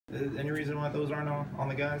any reason why those aren't on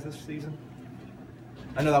the guys this season?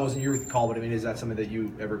 I know that wasn't your call, but I mean, is that something that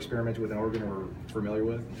you ever experimented with in Oregon or familiar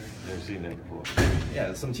with? Never seen that before.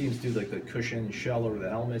 Yeah, some teams do like the cushion shell over the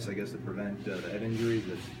helmets, I guess, to prevent the head injuries.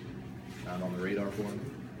 That's not on the radar for them.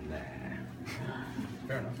 Nah.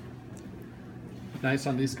 Fair enough. Nice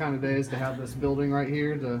on these kind of days to have this building right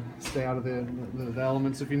here to stay out of the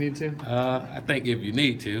elements if you need to. I think if you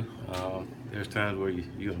need to, there's times where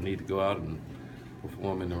you're gonna need to go out and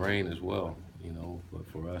perform in the rain as well. You know, but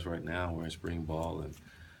for us right now, we're in spring ball and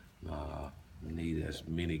we need as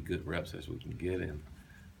many good reps as we can get, and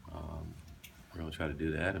we're gonna try to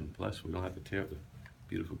do that. And plus, we don't have to tear up the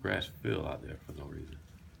beautiful grass field out there for no reason.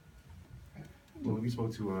 Well, we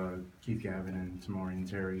spoke to Keith Gavin and Tamorrion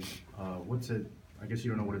Terry. What's it? I guess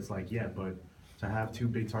you don't know what it's like yet, but to have two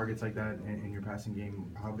big targets like that in your passing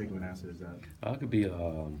game, how big of an asset is that? It could be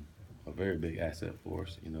a very big asset for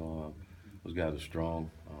us. You know, those guys are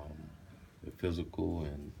strong. They're physical,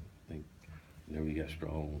 and I think whenever you got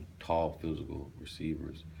strong, tall, physical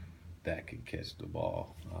receivers that can catch the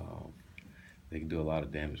ball, they can do a lot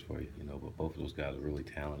of damage for you. You know, but both of those guys are really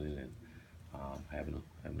talented and having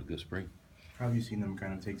a good spring. How have you seen them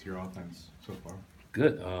kind of take to your offense so far?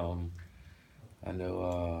 Good. I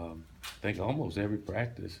know. I think almost every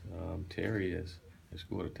practice, Terry has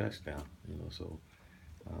scored a touchdown. You know, so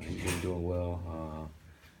he's been doing well.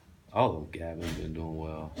 All of them, Gavin's been doing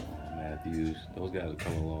well. Matthews, those guys are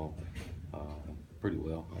coming along pretty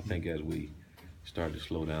well. I think as we start to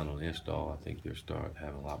slow down on install, I think they'll start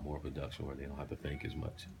having a lot more production where they don't have to think as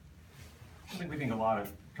much. I think we think a lot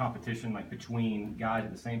of competition like between guys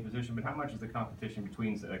at the same position, but how much is the competition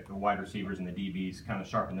between like the wide receivers and the DBs kind of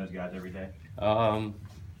sharpen those guys every day?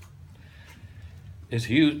 It's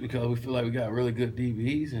huge because we feel like we got really good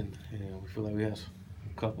DBs, and we feel like we have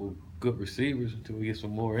a couple good receivers until we get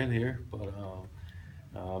some more in here. But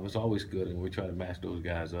it's always good, and we try to match those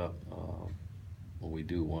guys up when we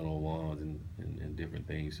do one-on-ones and different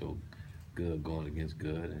things. So good going against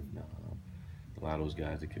good, and a lot of those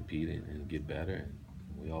guys that compete and get better. And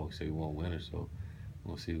we always say we want winners, so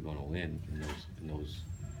we'll see who's going to win in those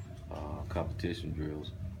competition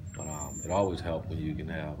drills. But it always helps when you can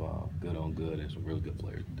have good on good and some really good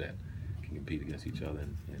players that can compete against each other,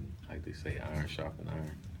 and like they say, iron sharpen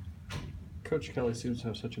iron. Coach Kelly seems to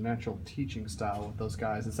have such a natural teaching style with those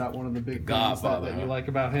guys. Is that one of the big things that you like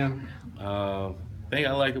about him? Thing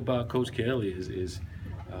I like about Coach Kelly is he's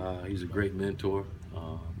a great mentor.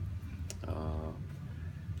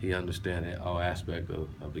 He understands all aspects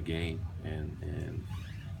of the game, and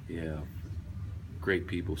yeah, great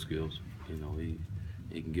people skills. You know, he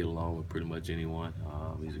can get along with pretty much anyone.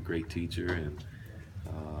 He's a great teacher, and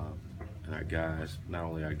our guys, not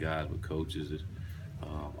only our guys but coaches,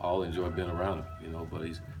 all enjoy being around him. You know, but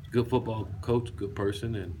he's a good football coach, good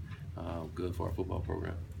person, and good for our football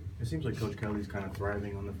program. It seems like Coach Kelly's kind of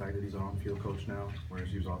thriving on the fact that he's an on-field coach now, whereas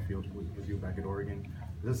he was off-field with you back at Oregon.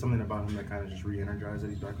 Is there something about him that kind of just re-energized that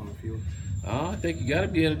he's back on the field? I think you got to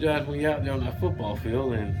be energized when you're out there on that football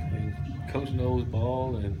field, and Coach knows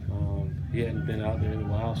ball, and he hadn't been out there in a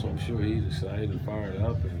while, so I'm sure he's excited and fired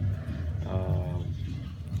up, and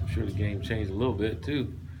I'm sure the game changed a little bit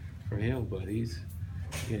too for him, but he's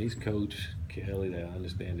Coach Kelly that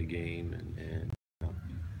understands the game, and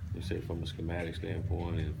you say from a schematic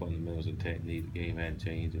standpoint and fundamentals and technique, the game hadn't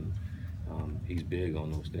changed, and he's big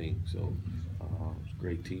on those things. So he's a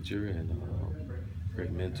great teacher and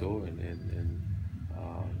great mentor, and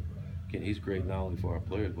again, he's great not only for our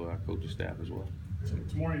players but our coaching staff as well. So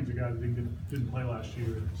Tamorrion's a guy that didn't play last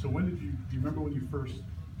year. So do you remember when you first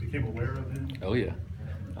became aware of him? Oh yeah,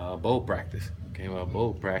 bowl practice. Came out of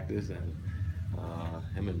bowl practice, and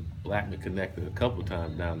him and Blackman connected a couple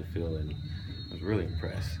times down the field, and I was really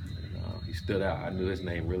impressed. And, he stood out. I knew his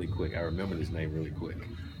name really quick. I remembered his name really quick.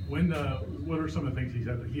 What are some of the things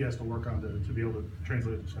he has to work on to be able to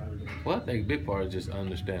translate the Saturday? Well, I think a big part is just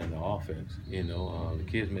understanding the offense. You know, the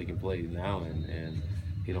kid's making plays now, and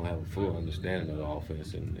he don't have a full understanding of the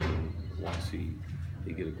offense. And once he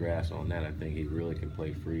get a grasp on that, I think he really can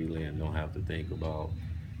play freely and don't have to think about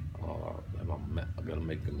am I going to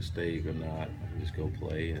make a mistake or not. I can just go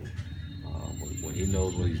play, and when he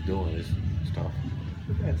knows what he's doing, it's tough.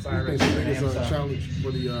 What do you think is the biggest challenge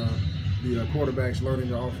for the quarterbacks learning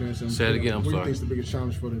the offense? And, Say it again, I'm sorry. What do you think is the biggest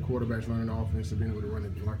challenge for the quarterbacks learning the offense and being able to run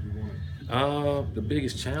it like you want it? The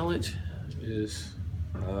biggest challenge is,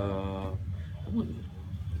 it's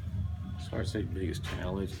hard to say biggest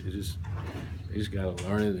challenge. It's just, you just got to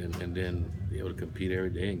learn it and then be able to compete every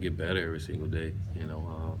day and get better every single day. You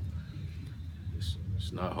know,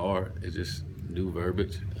 it's not hard. It's just new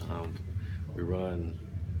verbiage. We run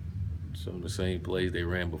some of the same plays they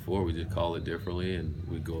ran before. We just call it differently, and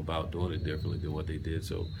we go about doing it differently than what they did.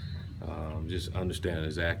 So just understand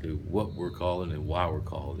exactly what we're calling and why we're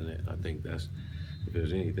calling it. I think that's, if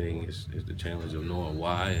there's anything, it's the challenge of knowing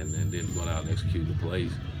why, and then going out and execute the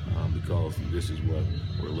plays, because this is what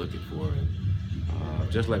we're looking for.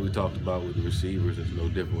 And just like we talked about with the receivers, it's no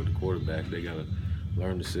different with the quarterback. They got to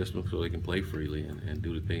learn the system so they can play freely and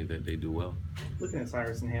do the things that they do well. Looking at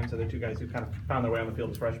Cyrus and Hams, the two guys who kind of found their way on the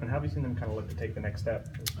field as freshmen, how have you seen them kind of look to take the next step?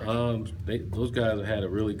 Those guys have had a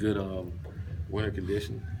really good winter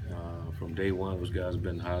condition. From day one, those guys have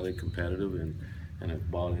been highly competitive and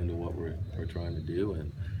have bought into what we're trying to do.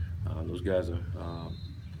 And those guys are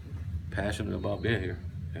passionate about being here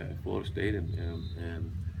at Florida State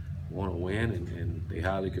and want to win, and they're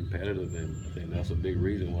highly competitive, and I think that's a big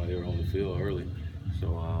reason why they were on the field early.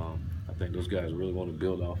 So I think those guys really want to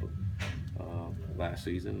build off of last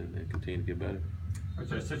season and continue to get better.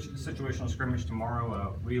 So situational scrimmage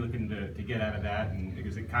tomorrow, what are you looking to get out of that, and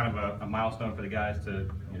is it kind of a milestone for the guys to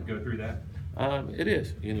go through that? It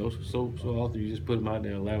is, so often you just put them out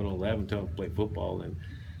there 11 on 11, tell them to play football, and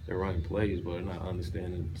they're running plays, but they're not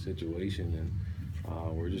understanding the situation. And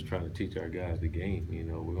we're just trying to teach our guys the game.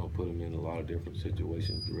 We're going to put them in a lot of different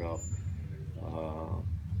situations throughout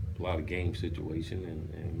a lot of game situations,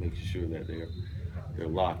 and making sure that they're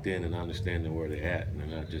locked in and understanding where they're at, and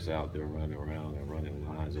they're not just out there running around and running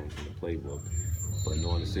lines over the playbook, but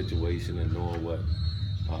knowing the situation and knowing what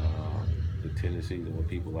the tendencies and what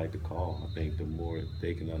people like to call. I think the more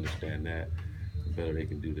they can understand that, the better they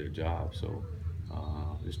can do their job. So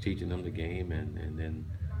just teaching them the game, and then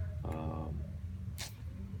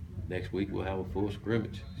next week we'll have a full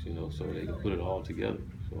scrimmage, so they can put it all together.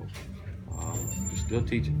 So we're still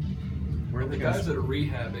teaching. Where are the guys that are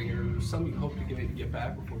rehabbing, or some you hope to get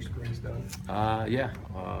back before spring's done? Yeah,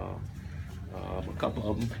 a couple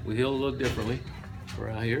of them. We heal a little differently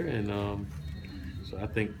around here, and so I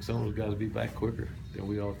think some of those guys will be back quicker than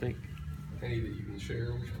we all think. Any that you can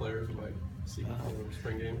share, which players we might see for the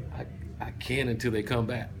spring game? I can't until they come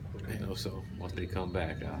back. So once they come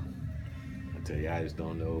back, I tell you, I just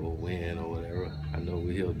don't know when or whatever. I know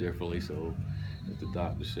we heal differently, so if the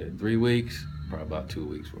doctor said 3 weeks, probably about 2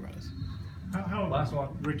 weeks for us. How Last one.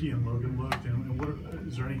 Ricky and Logan looked, and what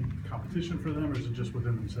is there any competition for them, or is it just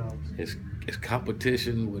within themselves? It's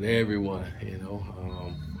competition with everyone,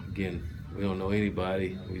 Again, we don't know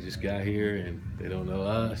anybody. We just got here, and they don't know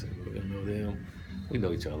us, and we don't know them. We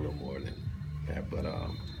know each other a little more than that, but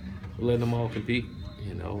we're letting them all compete,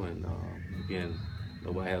 and again,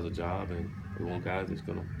 nobody has a job, and we want guys that's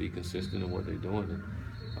going to be consistent in what they're doing.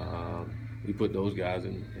 And we put those guys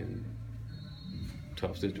in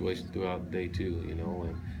tough situations throughout the day too, and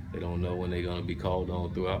they don't know when they're going to be called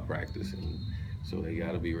on throughout practice, and so they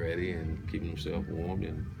got to be ready and keep themselves warmed.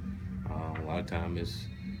 And a lot of times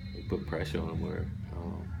we put pressure on them where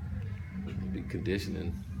be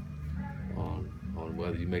conditioning on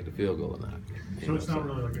whether you make the field goal or not. So it's not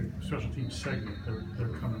really like a special team segment. They're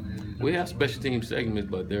coming in. We have special team segments,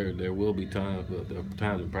 but there will be times,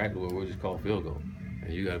 in practice where we'll just call field goal.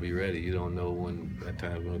 And you got to be ready. You don't know when that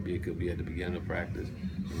time's going to be. It could be at the beginning of practice,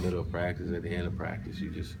 the middle of practice, at the end of practice. You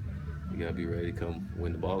got to be ready to come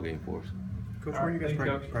win the ball game for us. Coach, where are you guys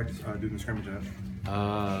practice doing the scrimmage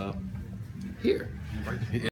at? Here.